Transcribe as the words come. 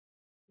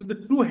The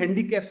two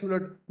handicaps, my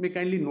lord, may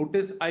kindly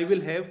notice I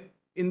will have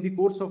in the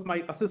course of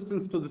my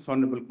assistance to this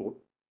honorable court.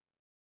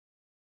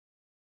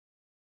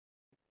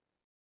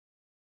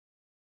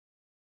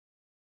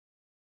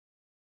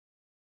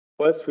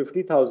 First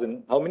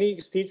 50,000. How many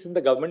seats in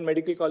the government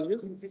medical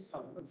colleges?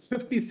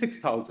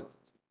 56,000.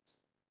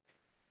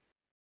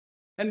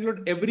 And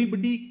Lord,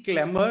 everybody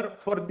clamor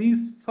for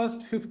these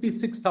first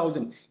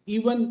 56,000.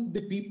 Even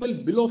the people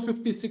below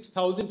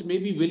 56,000 may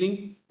be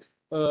willing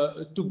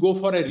to go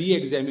for a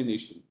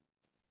re-examination.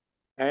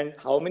 And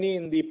how many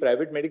in the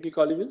private medical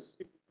colleges?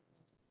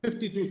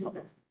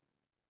 52,000.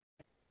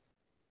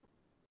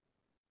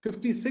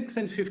 56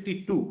 and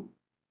 52.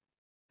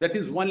 That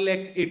is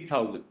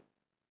 1,08,000.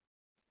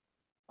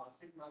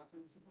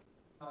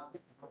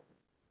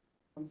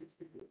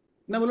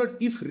 Now, my lord,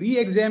 if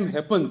re-exam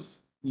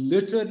happens,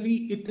 literally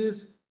it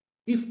is,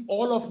 if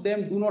all of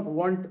them do not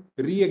want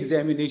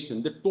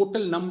re-examination, the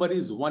total number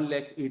is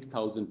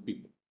 1,08,000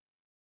 people,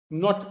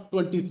 not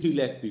 23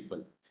 lakh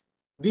people.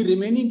 The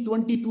remaining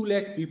 22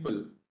 lakh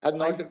people Have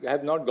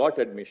not got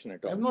admission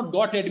at all. have not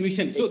got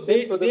admission. So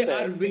Except for the they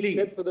fact- are willing.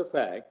 Except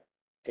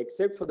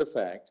for the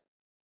fact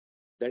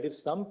that if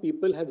some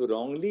people have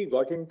wrongly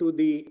got into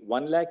the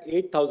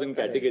 1,08,000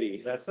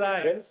 category, That's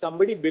right. then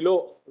somebody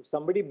below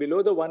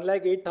the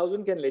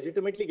 1,08,000 can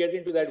legitimately get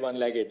into that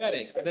 1,08,000.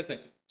 Correct. That's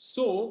right.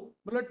 So,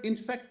 but in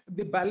fact,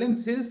 the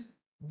balance is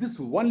this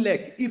 1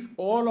 lakh. If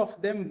all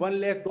of them 1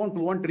 lakh don't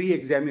want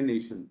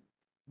re-examination,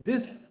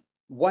 this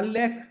 1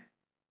 lakh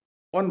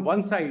on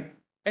one side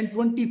and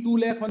 22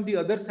 lakh on the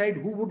other side,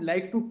 who would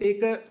like to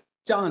take a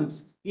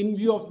chance in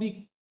view of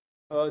the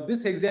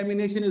this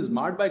examination is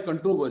marred by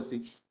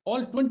controversy.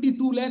 All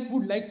 22 lakh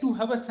would like to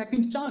have a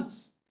second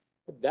chance.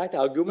 That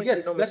argument,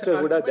 Yes, that Mr. Huda,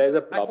 argument, there's a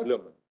I would-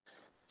 problem.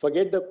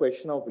 Forget the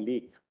question of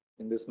leak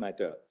in this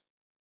matter.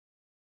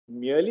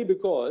 Merely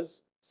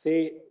because,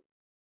 say,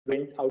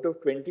 out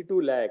of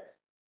 22 lakh,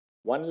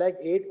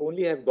 1,08,000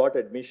 only have got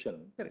admission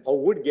Correct. or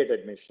would get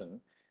admission,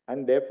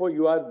 and therefore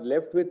you are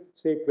left with,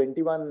 say,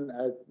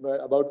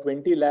 about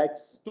 20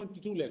 lakhs,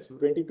 22 lakhs.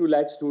 22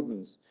 lakh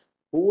students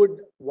who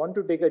would want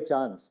to take a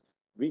chance.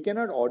 We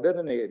cannot order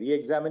a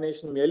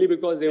re-examination merely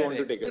because they want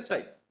to take a That's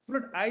chance. right.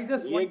 But I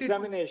just wanted to,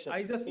 Re-examination.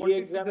 I just wanted to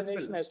Re-examination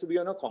dispel. has to be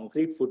on a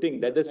concrete footing,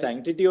 that the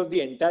sanctity of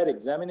the entire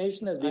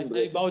examination has been I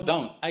broken. bow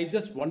down. I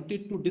just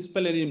wanted to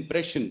dispel an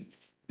impression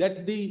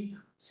that the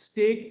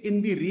stake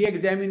in the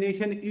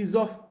re-examination is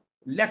of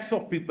lakhs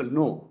of people.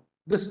 No,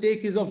 the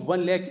stake is of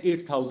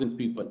 1,08,000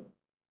 people.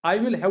 I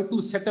will have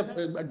to set up,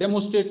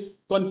 demonstrate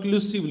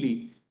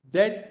conclusively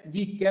that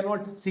we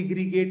cannot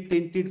segregate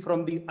tainted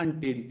from the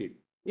untainted.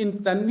 In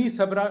Tanvi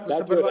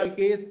Sabharwal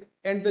case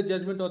and the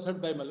judgment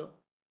authored by Malo,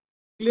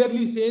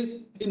 clearly says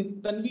in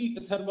Tanvi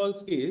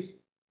Sabharwal's case,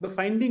 the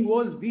finding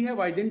was we have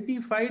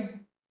identified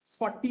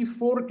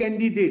 44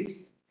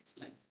 candidates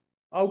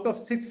out of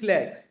 6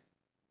 lakhs.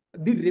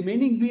 The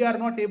remaining we are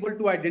not able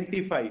to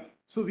identify.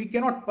 So we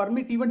cannot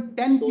permit even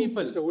 10 So,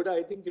 people. Mr. Huda,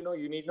 I think,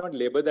 you need not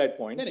labor that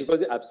point Correct.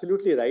 because you're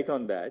absolutely right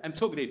on that. I'm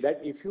so grateful.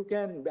 That if you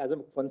can,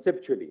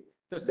 conceptually,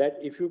 Yes. that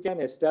if you can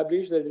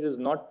establish that it is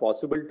not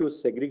possible to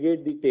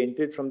segregate the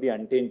tainted from the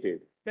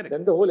untainted, Correct.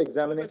 then the whole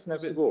examination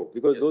has to go.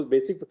 Because those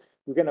basic,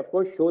 you can of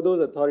course show those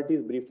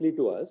authorities briefly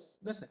to us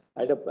That's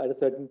right. at a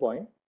certain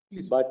point.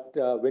 Please. But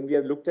when we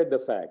have looked at the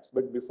facts,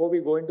 but before we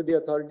go into the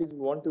authorities, we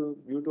want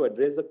you to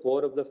address the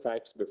core of the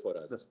facts before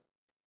us. That's right.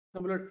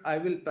 Now, my lord, I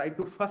will try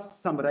to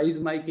first summarize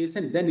my case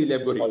and then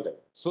elaborate. All right.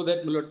 So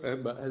that my lord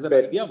has an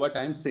Fair. idea what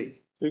I am saying.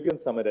 So you can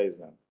summarize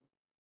now.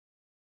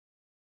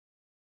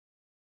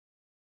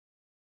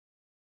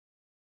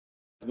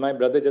 My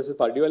brother Justice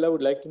Pardiwala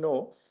would like to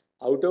know,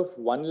 out of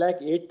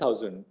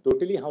 1,08,000,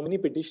 totally how many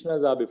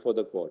petitioners are before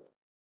the court?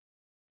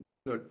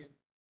 Lord,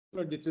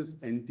 it is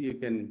NTA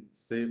can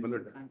say, my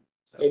lord.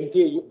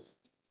 NTA,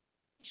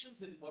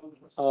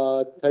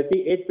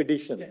 38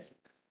 petitions.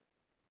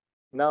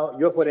 Now,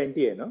 you're for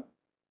NTA, no?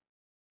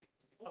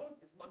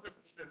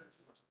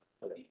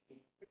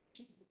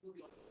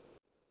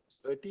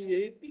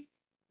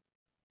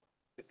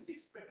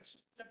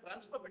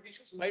 Transfer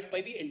petitions filed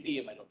by the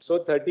NTA, my lord.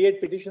 So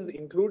 38 petitions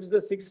includes the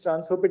 6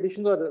 transfer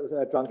petitions or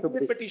transfer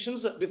petitions?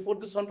 Petitions before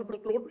this honorable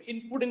court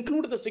would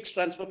include the 6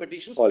 transfer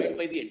petitions All filed right.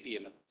 by the NTA,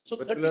 my lord. So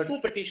But 32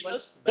 Lord,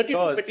 petitioners, because-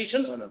 32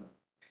 petitions. No, no.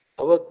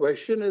 Our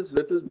question is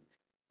little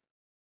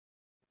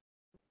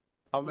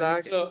How many?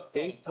 lakh So,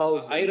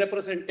 8,000. I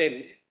represent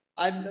 10.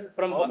 And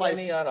from how one-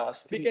 many are We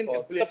asking can,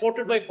 for?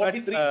 supported by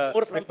 43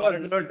 or from Because,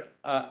 others. Lord,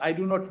 I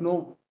do not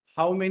know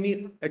how many,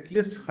 at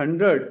least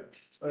 100,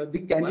 the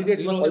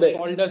candidates must All have right.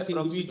 called us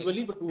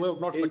individually, but who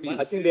have not I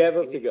petitioned. think they have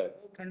a figure.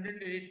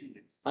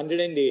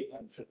 108.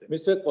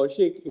 Mr.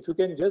 Kaushik, if you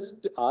can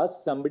just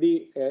ask somebody,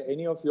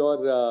 any of your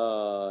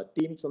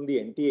team from the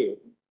NTA,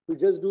 to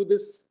just do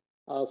this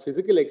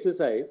physical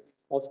exercise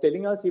of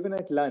telling us even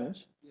at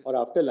lunch or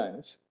after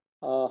lunch,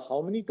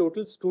 how many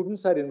total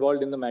students are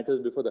involved in the matters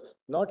before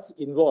not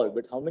involved,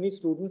 but how many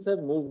students have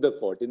moved the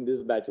court in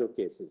this batch of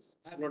cases?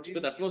 Lords,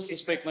 with utmost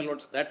respect, my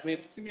lords, that may.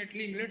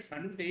 Approximately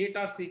 108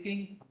 are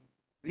seeking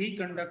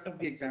reconduct of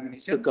the To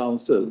examination.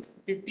 council.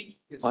 50.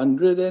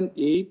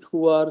 108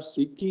 who are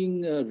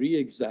seeking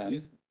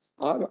re-exam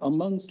are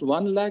amongst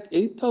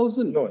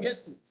 108,000. No,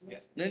 Yes,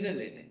 yes. No, no,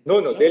 no, no.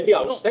 no, they'll be No.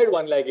 outside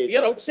 1,08,000. We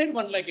are outside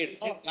 1,08,000.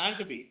 They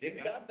can't be. They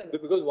can't be.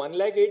 Because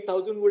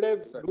 1,08,000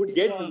 would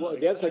get,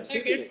 they have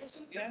succeeded.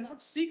 1,08,000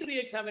 cannot seek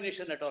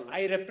re-examination at all.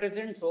 I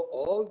represent So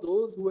all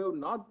those who have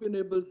not been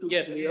able to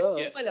Yes, clear.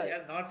 yes. They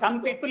are not.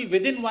 some people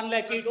within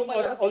 1,08,000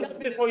 or also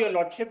before your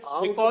lordships,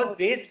 because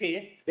they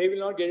say They will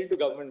not get into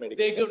government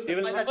medical. they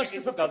will not First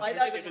get to into 50,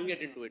 government. they will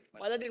get into it.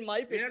 My lord, in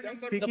my picture,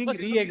 Seeking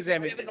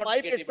re-examination. in my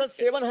picture,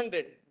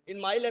 700. In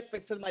my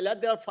picture, my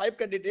lord, there are 5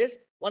 candidates.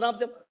 One of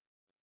them.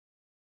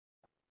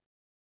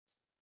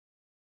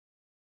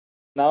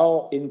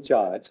 Now in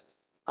charge,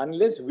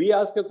 unless we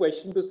ask a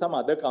question to some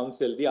other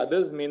council, the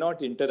others may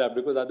not interrupt,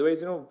 because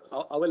otherwise,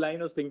 our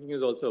line of thinking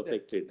is also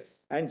affected.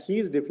 And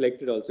he's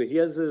deflected also. He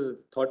has his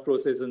thought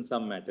process in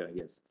some matter,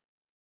 yes.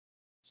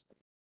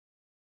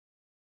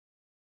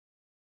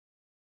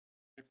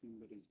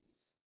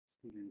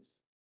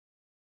 Students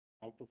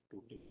out of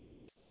total.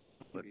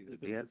 But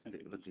they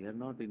are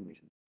not in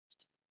mission.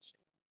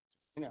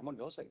 I'm on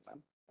your side,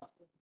 ma'am.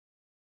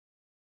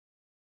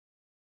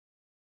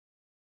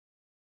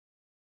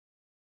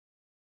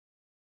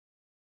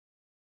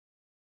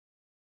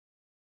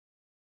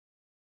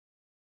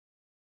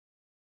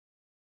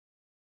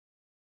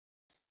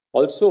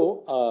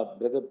 Also,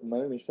 Brother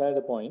Manohar Mishra had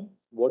a point.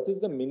 What is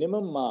the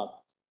minimum mark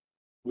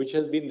which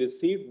has been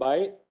received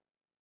by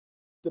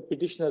the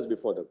petitioners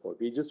before the court?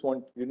 We just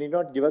want, you need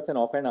not give us an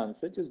offhand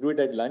answer, just do it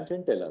at lunch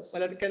and tell us. My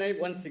lord, can I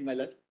one thing, my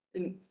lord?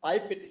 In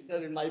 5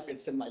 petitioner, in my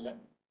petition, my lord.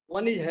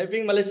 One is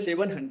having, my lord,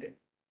 700.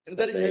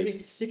 Another is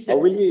having 600.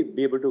 How will we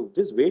be able to,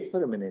 just wait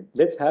for a minute.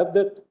 Let's have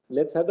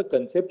the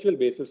conceptual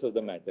basis of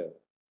the matter.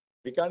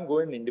 We can't go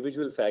in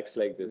individual facts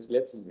like this.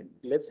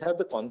 Let's have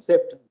the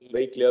concept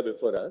very clear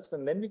before us,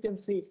 and then we can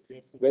see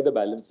where the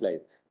balance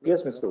lies.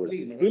 Yes, Mr. Wood.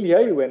 We'll hear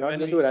you. We're not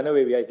going to run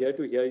away. We are here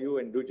to hear you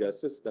and do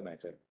justice to the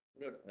matter.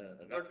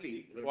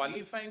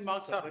 Qualifying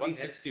marks are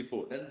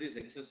 164. Done this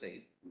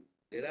exercise.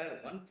 There are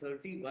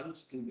 131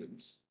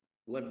 students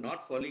who are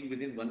not falling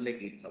within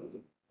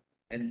 1,08,000,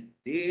 and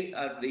they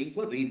are playing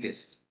for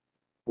retest.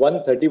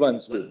 131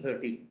 students.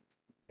 130.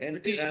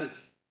 And there are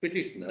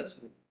petitioners,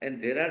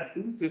 and there are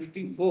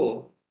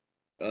 254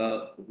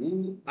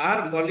 who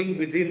are falling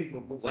within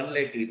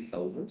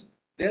 1,08,000.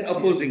 They are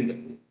opposing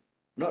them.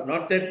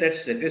 Not that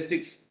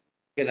statistics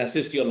can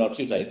assist your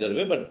lordship either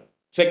way, but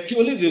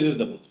factually this is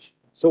the position.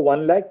 So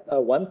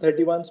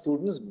 131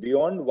 students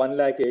beyond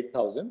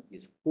 1,08,000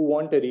 Yes. who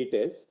want a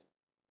retest,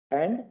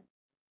 and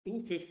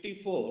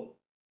 254,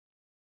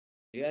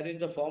 they are in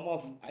the form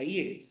of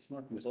IAs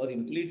for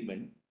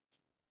implement,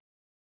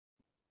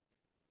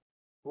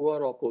 Who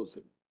are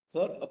opposing.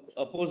 for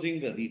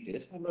opposing the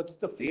retest. Lords,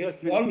 the They figures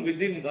fall may,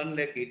 within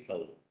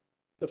 1,08,000.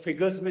 the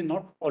figures may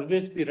not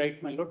always be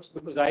right, my lords,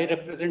 because I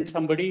represent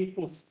somebody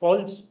who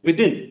falls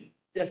within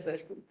Yes,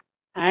 that's true.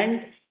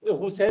 and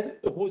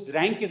whose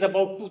rank is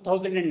about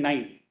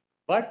 2009.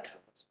 But,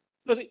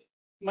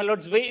 my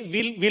lords,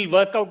 we'll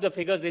work out the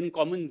figures in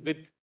common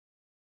with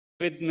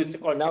Mr.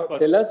 Kaushik. now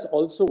tell us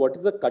also what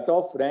is the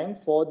cutoff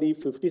rank for the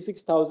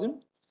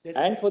 56,000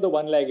 and for the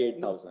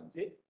 1,08,000.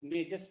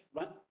 May just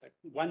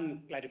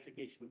one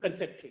clarification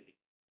conceptually.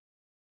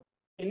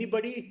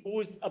 Anybody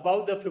who is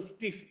above the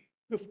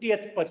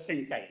 50th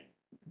percentile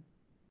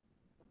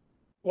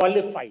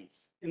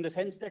qualifies, in the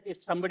sense that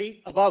if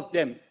somebody above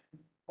them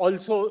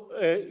also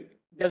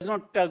does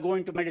not go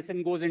into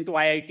medicine, goes into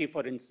IIT,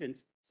 for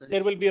instance,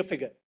 there will be a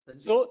figure.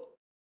 So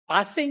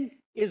passing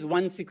is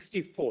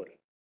 164.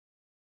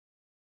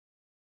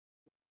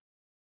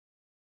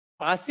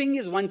 Passing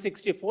is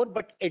 164,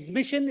 but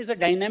admission is a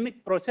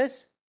dynamic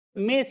process,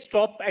 may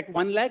stop at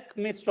 1 lakh,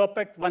 may stop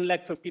at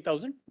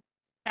 1,50,000.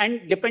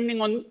 And depending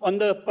on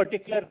the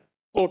particular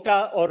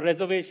quota or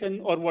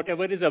reservation or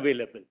whatever is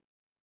available.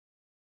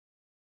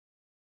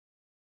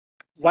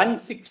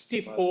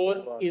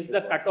 164 is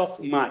the cutoff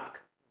mark.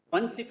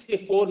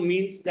 164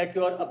 means that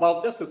you are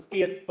above the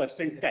 50th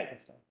percentile.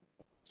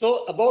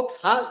 So about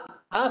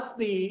half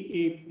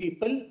the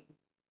people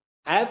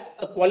have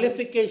a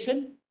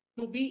qualification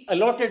to be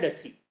allotted a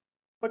seat,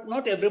 but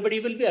not everybody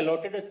will be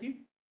allotted a seat.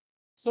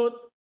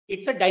 So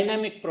it's a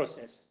dynamic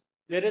process.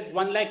 There is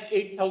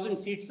 1,08,000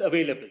 seats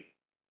available.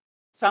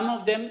 Some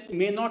of them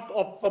may not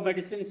opt for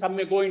medicine, some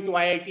may go into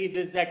IIT,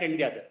 this, that, and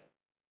the other.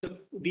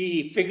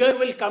 The figure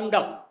will come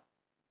down.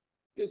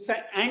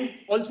 And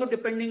also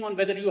depending on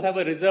whether you have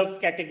a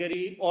reserved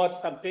category or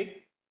something.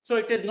 So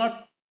it is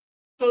not,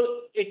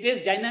 so it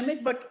is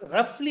dynamic, but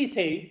roughly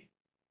saying,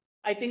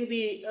 I think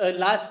the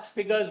last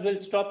figures will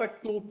stop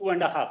at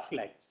 2.5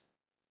 lakhs,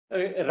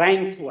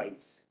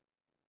 rank-wise.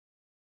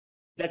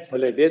 That's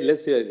Well,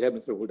 let's hear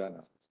Mr. Huda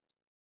now.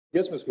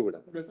 Yes, Mr.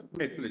 Huda.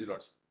 Wait, please,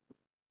 Lords.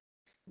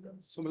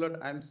 So, my Lord,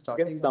 I'm You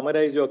starting. can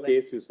summarize your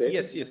case, you say.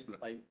 Yes, yes,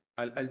 Lord.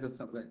 I'll just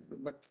summarize,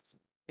 but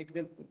it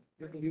will,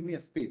 give me a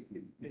space,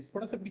 please.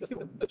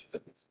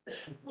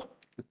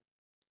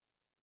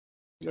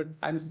 Lord,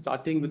 I'm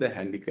starting with a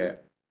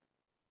handicap.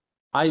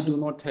 I do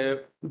not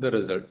have the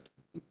result.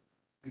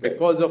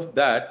 Because of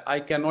that, I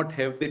cannot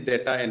have the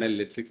data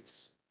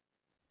analytics,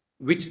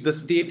 which the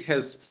state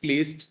has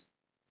placed,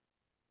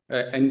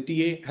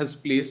 NTA has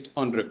placed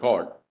on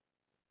record,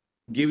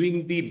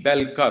 giving the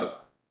bell curve.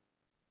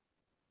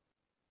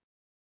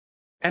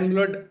 And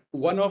Lord,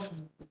 one of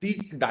the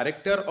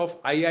director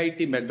of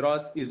IIT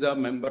Madras is a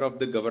member of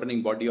the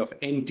governing body of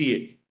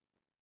NTA.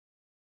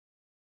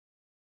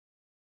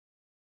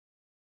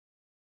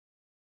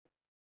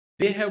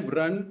 They have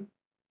run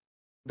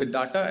the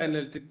data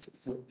analytics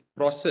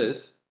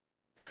process,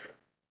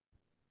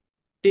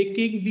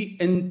 taking the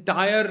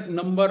entire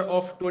number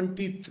of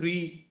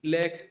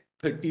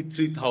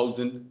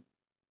 23,33,000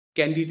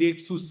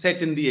 candidates who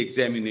sat in the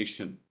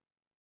examination.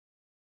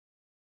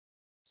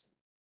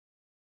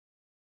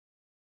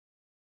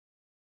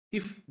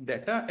 If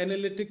data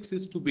analytics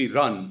is to be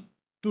run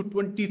to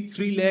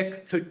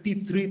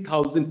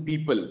 23,33,000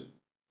 people,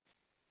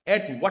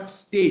 at what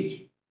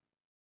stage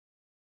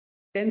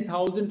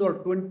 10,000 or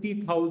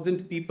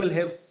 20,000 people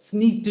have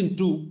sneaked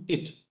into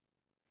it?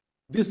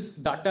 This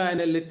data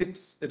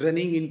analytics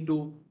running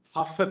into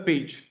half a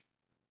page,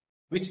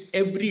 which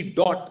every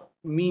dot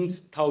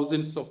means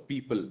thousands of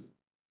people.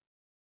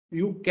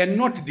 You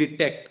cannot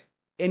detect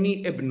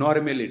any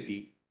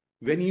abnormality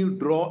when you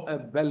draw a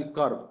bell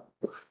curve,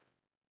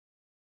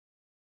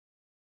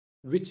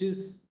 which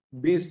is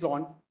based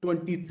on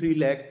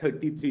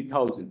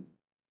 23,33,000.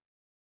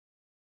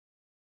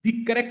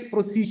 The correct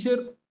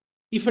procedure,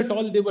 if at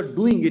all they were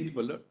doing it,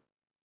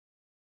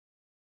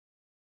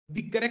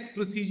 the correct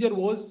procedure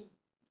was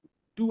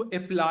to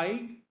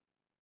apply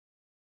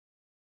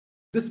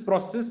this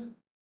process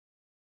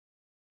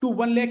to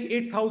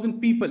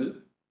 108,000 people.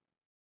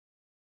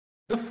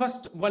 The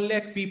first 1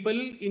 lakh people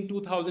in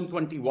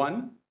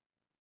 2021,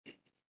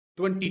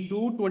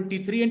 22,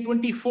 23, and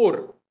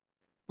 24.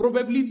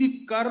 Probably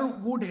the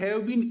curve would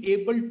have been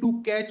able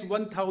to catch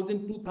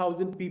 1,000,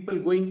 2,000 people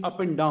going up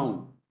and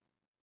down.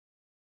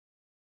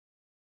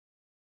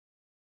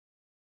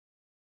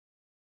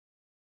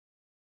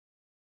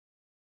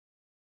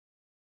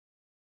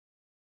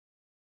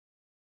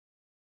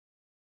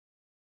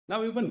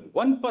 Now even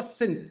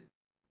 1%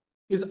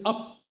 is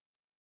up,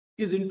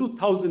 is into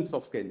thousands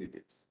of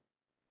candidates.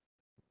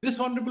 This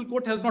Honorable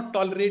Court has not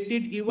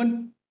tolerated,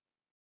 even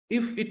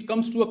if it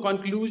comes to a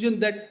conclusion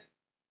that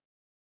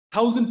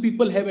 1,000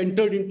 people have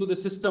entered into the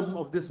system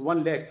of this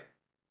 1 lakh,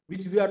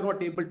 which we are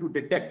not able to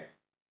detect.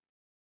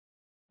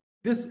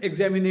 This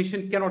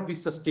examination cannot be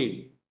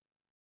sustained.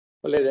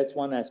 Well, that's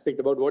one aspect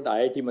about what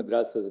IIT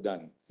Madras has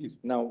done. Yes.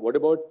 Now, what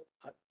about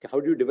how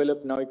do you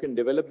develop? Now you can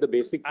develop the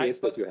basic case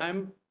that you have.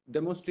 I'm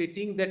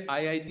demonstrating that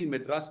IIT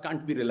Madras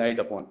can't be relied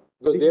upon.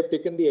 Because they have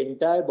taken the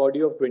entire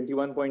body of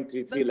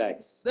 21.33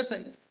 lakhs. That's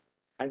right.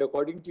 And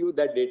according to you,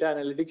 that data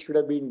analytics should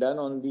have been done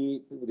on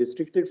the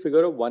restricted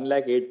figure of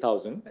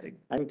 1,08,000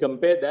 and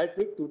compare that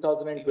with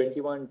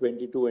 2021,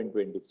 22, and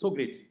 23. So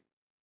great.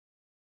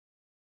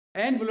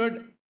 And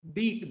Willard,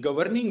 the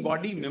governing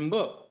body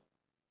member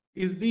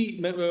is the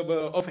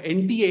of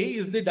NTA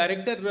is the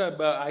director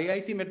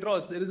IIT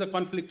Madras. There is a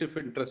conflict of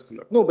interest,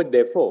 Willard. No, but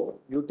therefore,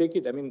 you take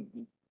it. I mean,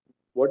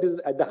 what is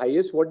at the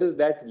highest? What does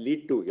that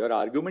lead to? Your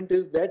argument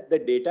is that the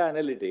data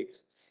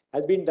analytics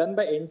has been done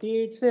by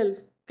NTA itself.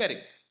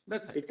 Correct.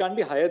 That's right. It can't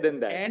be higher than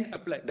that. And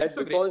apply. That's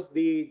because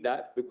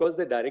because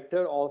the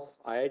director of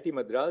IIT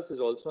Madras is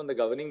also on the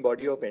governing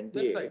body of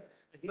NTA. Right.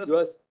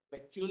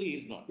 Actually,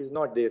 he's not. He's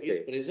not, they He's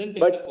say. present in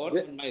But the court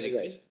the- on my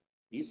request.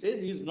 He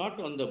says he's not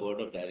on the board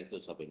of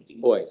directors of NTA.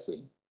 Oh, I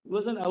see. He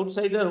was an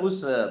outsider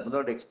whose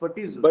without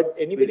expertise. But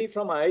anybody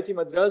from IIT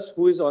Madras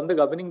who is on the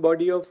governing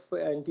body of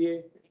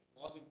NTA?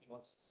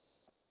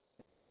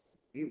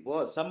 He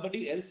was.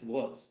 Somebody else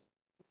was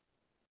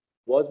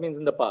Was means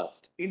in the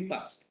past. in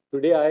past.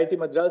 Today IIT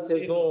Madras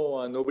has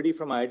nobody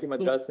from IIT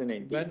Madras in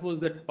NTA. When was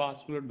that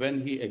password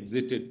when he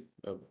exited?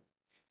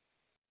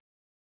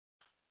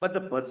 But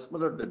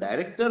the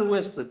director who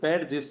has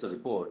prepared this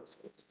report.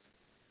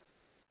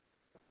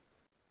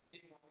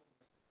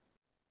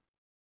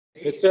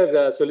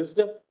 Mr.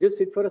 Solicitor, just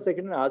sit for a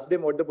second and ask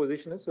them what the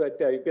position is so that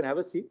you can have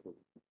a seat.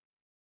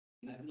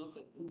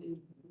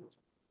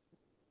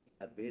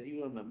 Were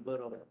you a member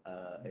of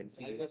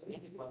NTA? Just,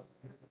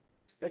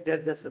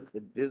 this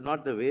is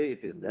not the way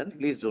it is done.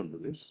 Please don't do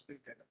this.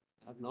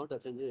 I have not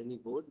attended any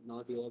board,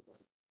 not your.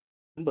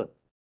 Member.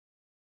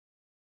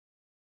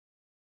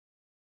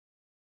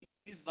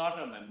 He is not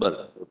a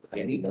member.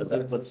 Any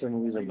other person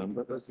who is a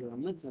member.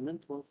 I'm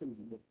not person.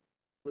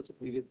 What's the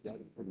previous guy?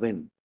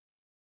 When?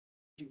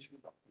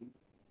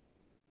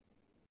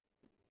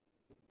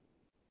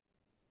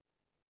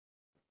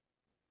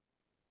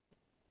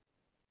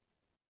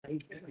 I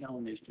said now,